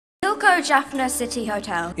Tilco Jaffna City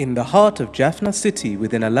Hotel. In the heart of Jaffna City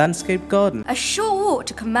within a landscape garden. A short walk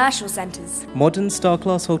to commercial centres. Modern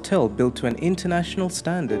star-class hotel built to an international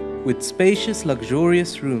standard with spacious,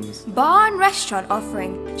 luxurious rooms. Bar and restaurant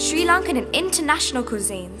offering Sri Lankan and international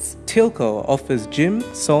cuisines. Tilco offers gym,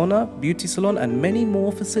 sauna, beauty salon and many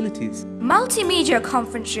more facilities. Multimedia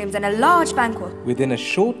conference rooms and a large banquet. Within a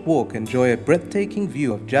short walk, enjoy a breathtaking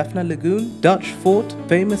view of Jaffna Lagoon, Dutch Fort,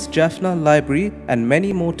 famous Jaffna Library and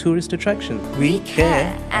many more tourist attractions. We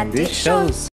care and it shows.